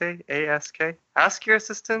ask, I say. A-S-K. Ask your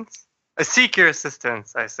assistance? I seek your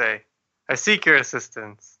assistance, I say. I seek your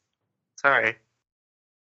assistance. Sorry.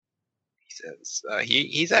 He says,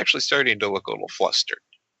 he's actually starting to look a little flustered.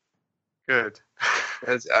 Good.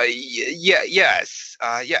 Says, yes,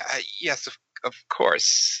 yes, of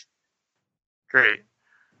course. Great.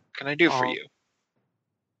 What can I do for I'll- you?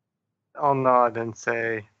 I'll nod and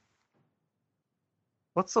say,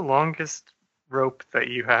 what's the longest rope that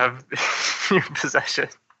you have in your possession?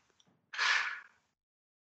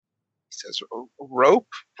 He says, rope?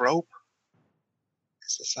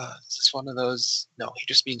 Is this one of those? No, he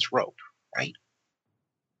just means rope, right?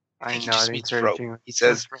 I think he nod just means rope. encouragingly. He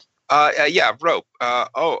says, Just rope. yeah, rope.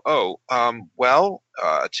 Well,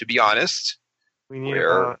 to be honest, We need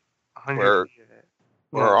we're about 100 we're feet of it.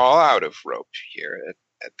 we're all out of rope here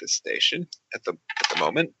at this station at the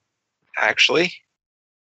moment. Actually,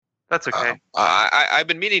 That's okay. I've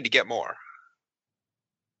been meaning to get more.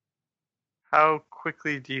 How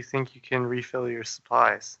quickly do you think you can refill your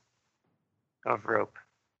supplies of rope?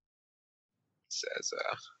 He says,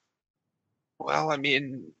 well, I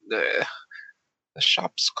mean, the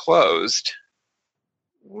shop's closed.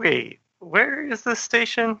 Wait, where is this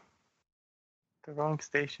station? The wrong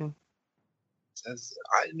station? He says,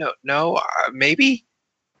 no, maybe.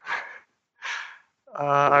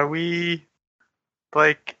 Are we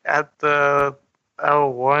like at the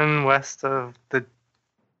L1 west of the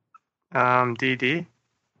DD?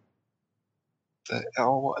 The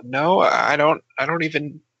L. No, I don't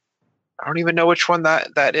even know which one that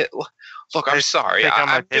it. Look, I'm sorry. Take out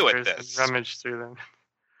my I'm new at papers and this. rummage through them.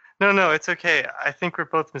 No, it's okay. I think we're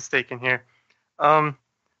both mistaken here.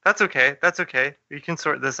 That's okay. That's okay. We can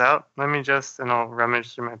sort this out. Let me and I'll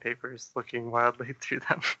rummage through my papers, looking wildly through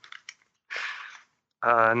them.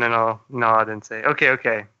 And then I'll nod and say,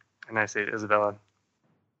 okay. And I say to Isabella,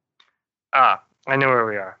 I know where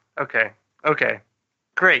we are. Okay.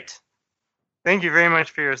 Great. Thank you very much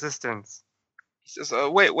for your assistance. He says,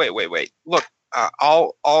 wait. Look,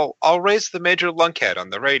 I'll raise the Major Lunkhead on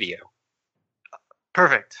the radio.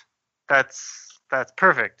 Perfect. That's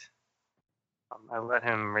perfect. I let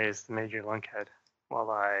him raise the Major Lunkhead while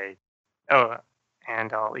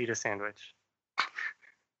and I'll eat a sandwich.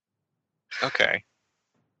 Okay.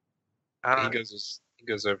 Uh, He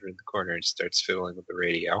goes over in the corner and starts fiddling with the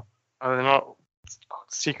radio. Then I'll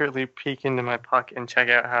secretly peek into my pocket and check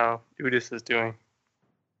out how Udis is doing.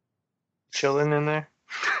 Chilling in there?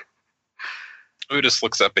 Udis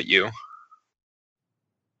looks up at you.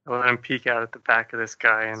 I'll let him peek out at the back of this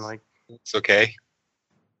guy and like, It's okay.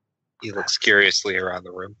 He looks curiously around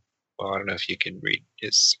the room. Well, I don't know if you can read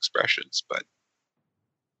his expressions, but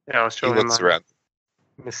yeah, I'll he show him looks my around.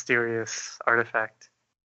 mysterious artifact.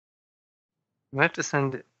 I'm gonna have to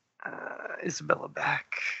send Isabella back.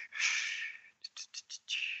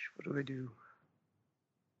 What do I do?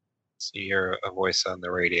 So you hear a voice on the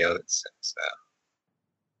radio that says,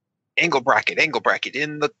 angle bracket in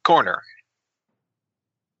the corner.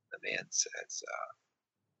 The man says,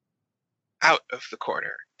 out of the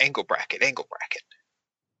corner, angle bracket.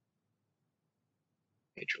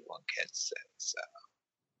 Major Lunkhead says,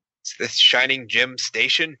 is this Shining Gem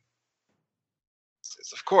Station? He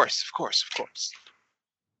says, of course.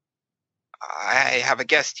 I have a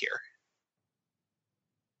guest here.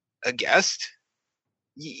 A guest?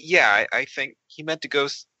 Yeah, I think he meant to go.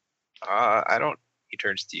 I don't. He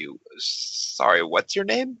turns to you. Sorry, what's your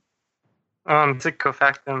name?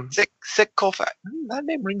 Siccofactum. Sick Colfax. That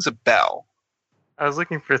name rings a bell. I was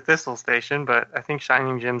looking for Thistle Station, but I think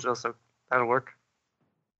Shining Gems also that'll work.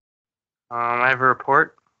 I have a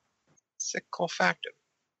report. Sick Colfactum.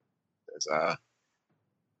 There's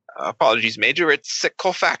apologies, Major. It's Sick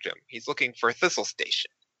Colfactum. He's looking for Thistle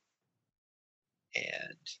Station.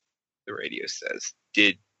 And the radio says,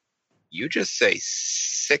 "Did you just say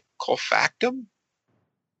Sick Colfactum?"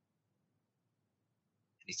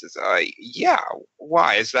 He says, yeah.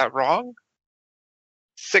 Why? Is that wrong?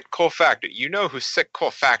 Sick Colfactum. You know who Sick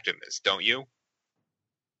Colfactum is, don't you?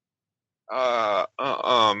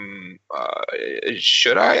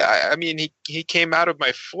 Should I mean, he came out of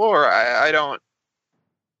my floor. I don't.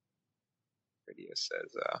 Radio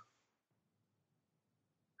says,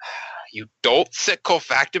 you dolt, Sick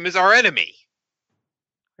Colfactum is our enemy.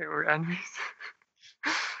 Wait, we're enemies?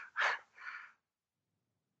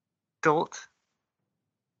 Dolt?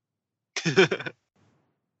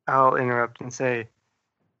 I'll interrupt and say,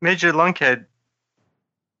 Major Lunkhead,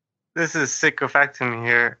 this is Siccofactum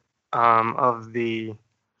here, of the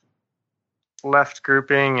left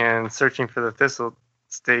grouping and searching for the Thistle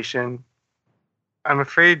Station. I'm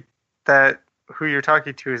afraid that who you're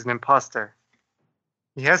talking to is an imposter.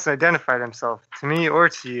 He hasn't identified himself to me or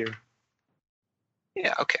to you.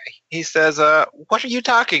 Yeah, okay. He says, what are you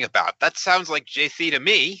talking about? That sounds like JC to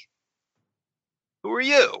me. Who are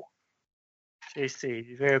you? JC,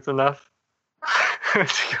 you think it's enough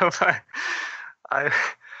to go by? I,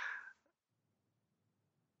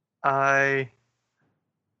 I,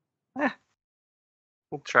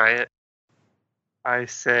 we'll try it. I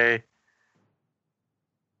say,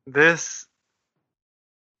 this.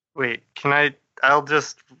 Wait, can I? I'll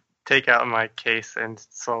just take out my case and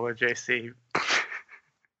swallow JC.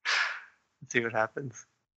 See what happens.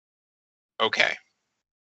 Okay.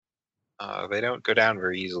 They don't go down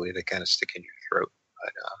very easily. They kind of stick in your throat.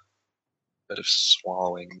 But a bit of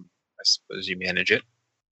swallowing, I suppose you manage it.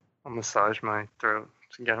 I'll massage my throat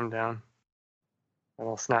to get him down. And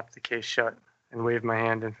I'll snap the case shut and wave my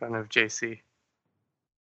hand in front of JC.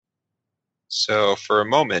 So for a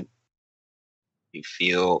moment, you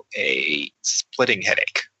feel a splitting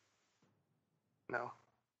headache. No.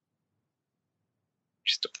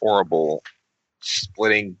 Just a horrible,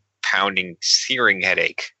 splitting, pounding, searing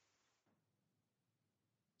headache.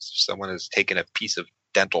 Someone has taken a piece of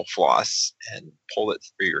dental floss and pulled it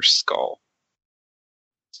through your skull.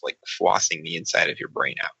 It's like flossing the inside of your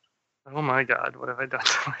brain out. Oh my god, what have I done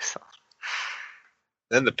to myself?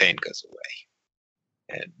 Then the pain goes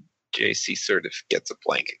away. And JC sort of gets a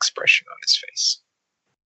blank expression on his face.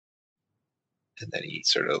 And then he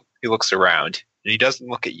looks around and he doesn't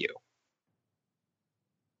look at you.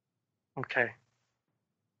 Okay.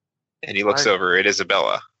 And he looks over at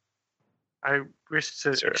Isabella. I wish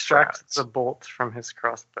to Sort of extract frowns. the bolt from his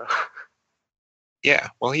crossbow. Yeah,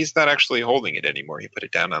 well, he's not actually holding it anymore. He put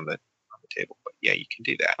it down on the table. But yeah, you can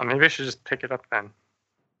do that. Oh, maybe I should just pick it up then.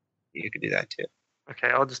 You can do that too. Okay,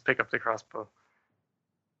 I'll just pick up the crossbow.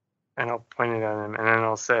 And I'll point it at him, and then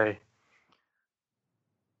I'll say,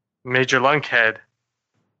 Major Lunkhead,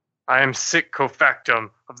 I am sick cofactum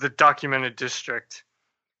of the documented district.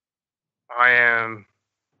 I am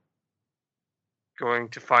going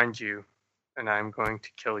to find you, and I'm going to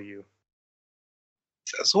kill you.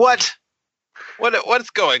 Says, what? What's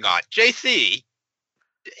going on? JC,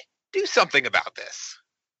 do something about this.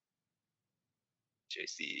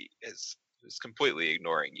 JC is completely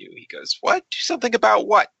ignoring you. He goes, what? Do something about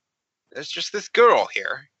what? There's just this girl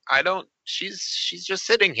here. She's just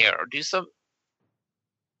sitting here. Do some.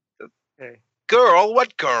 Okay, Girl?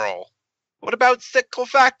 What girl? What about sick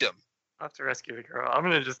cofactum? I'll have to rescue the girl. I'm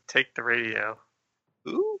gonna just take the radio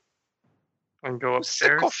Who? and go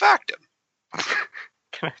Sick upstairs. cofactum?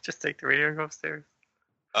 Can I just take the radio and go upstairs?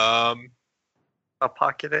 Wow, I'll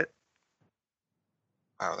pocket it.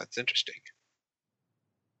 that's interesting.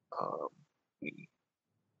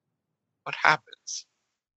 What happens?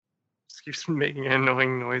 Just keeps making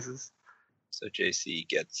annoying noises. So JC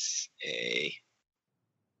gets a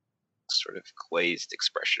sort of glazed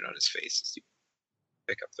expression on his face as you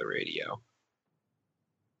pick up the radio.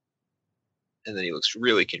 And then he looks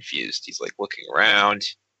really confused. He's like looking around,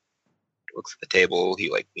 looks at the table.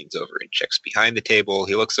 He like leans over and checks behind the table.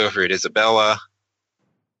 He looks over at Isabella.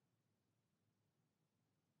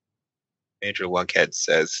 Major Lunkhead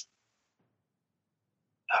says,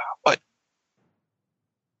 what?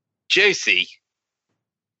 JC,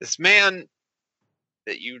 this man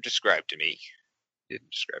that you described to me, didn't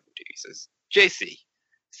describe him to you. He says, JC,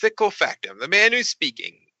 sick cofactum, the man who's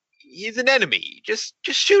speaking, he's an enemy. Just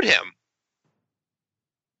shoot him.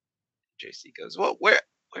 JC goes, well,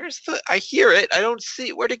 where's the, I hear it. I don't see,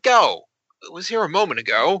 where'd it go? It was here a moment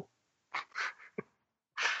ago.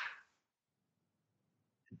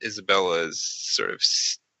 Isabella is sort of,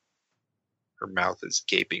 her mouth is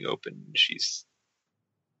gaping open. She's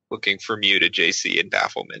looking from you to JC in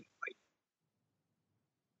bafflement. Like,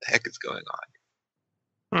 what the heck is going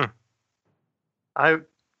on? I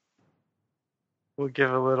will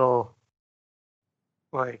give a little,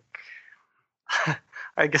 like,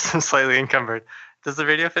 I guess I'm slightly encumbered. Does the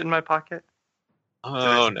radio fit in my pocket?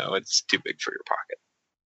 Oh no, it's too big for your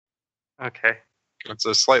pocket. Okay. It's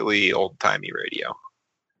a slightly old-timey radio.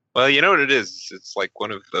 Well, you know what it is? It's like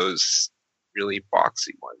one of those really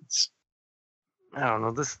boxy ones. I don't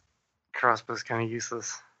know. This crossbow's kind of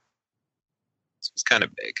useless. This was kind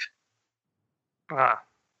of big. Ah,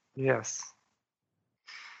 yes.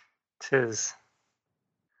 'Tis.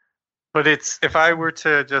 But it's, if I were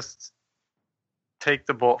to just take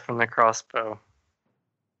the bolt from the crossbow,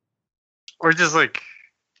 or just like,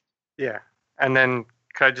 yeah, and then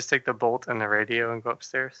could I just take the bolt and the radio and go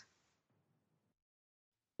upstairs?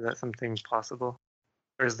 Is that something possible?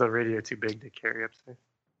 Or is the radio too big to carry upstairs?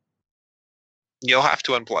 You'll have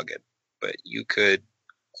to unplug it, but you could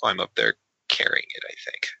climb up there carrying it, I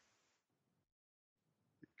think.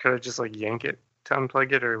 Could I just like yank it to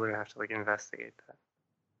unplug it, or would I have to like investigate that?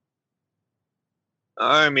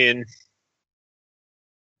 I mean,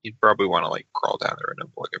 you'd probably want to like crawl down there and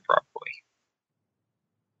unplug it properly.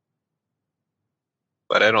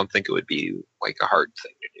 But I don't think it would be like a hard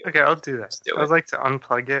thing to do. Okay, I'll do that. Just do I would it. like to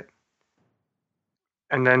unplug it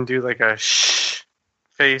and then do like a shh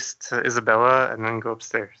face to Isabella and then go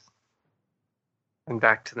upstairs and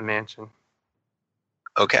back to the mansion.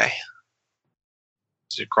 Okay.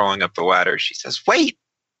 As you're crawling up the ladder, she says, "Wait!"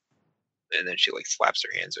 And then she like slaps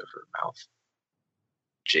her hands over her mouth.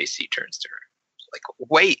 JC turns to her. Like,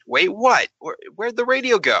 wait, what? Where'd the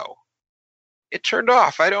radio go? It turned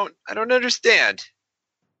off. I don't understand.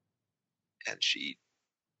 And she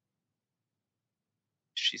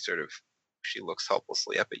looks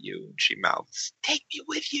helplessly up at you and she mouths, "Take me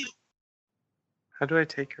with you." How do I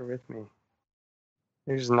take her with me?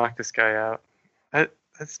 Maybe just knock this guy out.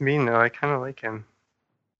 That's mean though. I kind of like him.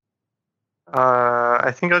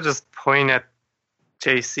 I think I'll just point at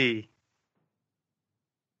JC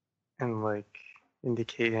and like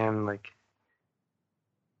indicate him like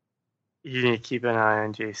you need to keep an eye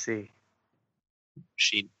on JC.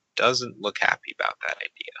 She doesn't look happy about that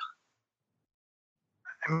idea.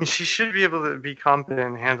 I mean, she should be able to be competent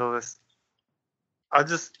and handle this.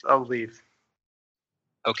 I'll leave.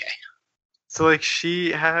 Okay. So like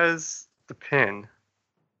she has the pin.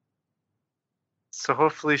 So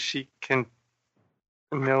hopefully she can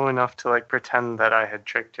know enough to like pretend that I had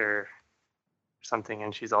tricked her or something,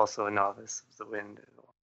 and she's also a novice of the wind.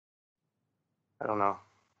 I don't know.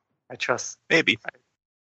 I trust Maybe.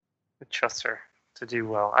 I trust her to do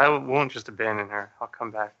well. I won't just abandon her. I'll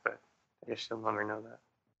come back, but I guess she'll never know that.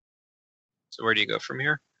 So where do you go from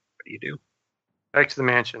here? What do you do? Back to the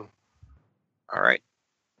mansion. All right.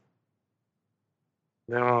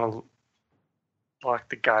 Then I'll lock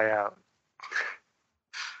the guy out.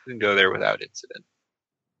 You can go there without incident.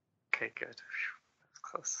 Okay, good. That was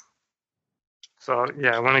close. So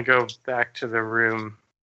yeah, I want to go back to the room,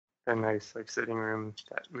 the nice like sitting room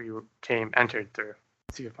that we entered through.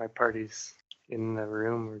 See if my party's in the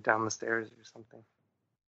room or down the stairs or something.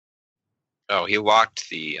 Oh, he locked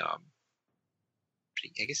the. I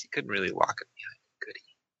guess he couldn't really lock it behind it, could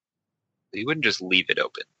he? He wouldn't just leave it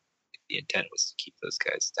open. The intent was to keep those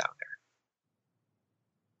guys down there.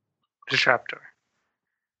 The trapdoor.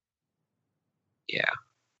 Yeah.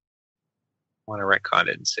 I want to retcon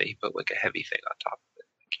it and say he put like a heavy thing on top of it.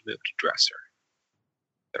 Like he moved a dresser.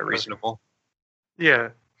 Is that reasonable? Yeah,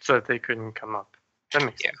 so that they couldn't come up. That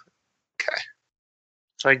makes sense. Okay.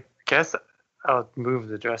 So I guess I'll move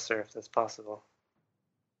the dresser if that's possible.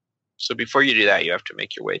 So before you do that, you have to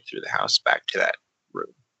make your way through the house back to that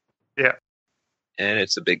room. Yeah. And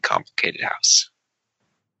it's a big, complicated house.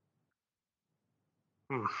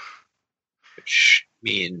 Which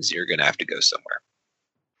means you're going to have to go somewhere.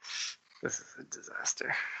 This is a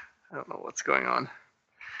disaster. I don't know what's going on.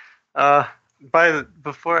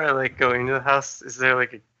 Before I like go into the house, is there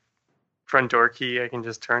like a front door key I can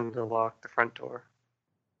just turn to lock the front door?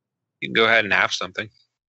 You can go ahead and have something.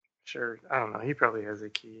 Sure. I don't know. He probably has a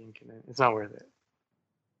key and it's not worth it.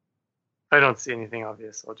 If I don't see anything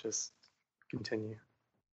obvious, I'll just continue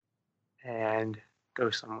and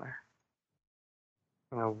go somewhere.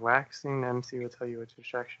 Waxing MC will tell you what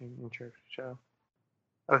distraction intro show.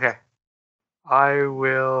 Okay. I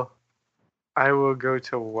will go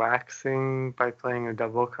to waxing by playing a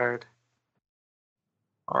double card.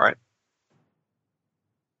 All right.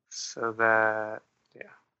 So that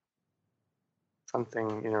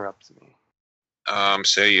something interrupts me.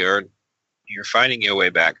 So you're finding your way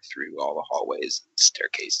back through all the hallways and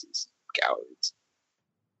staircases, galleries,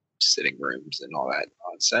 sitting rooms, and all that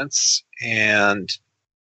nonsense, and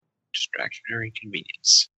distraction or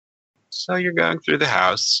inconvenience. So you're going through the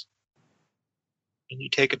house, and you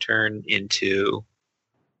take a turn into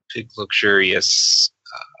a big, luxurious,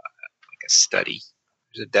 like a study.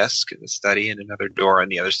 There's a desk in the study and another door on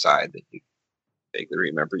the other side that you vaguely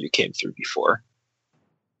remember you came through before.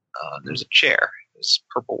 There's a chair. There's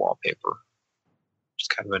purple wallpaper.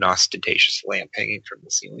 Just kind of an ostentatious lamp hanging from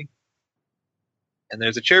the ceiling. And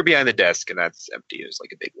there's a chair behind the desk, and that's empty. There's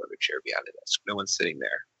like a big leather chair behind the desk. No one's sitting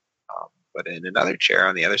there. But in another chair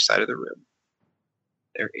on the other side of the room,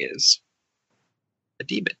 there is a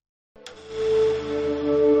demon.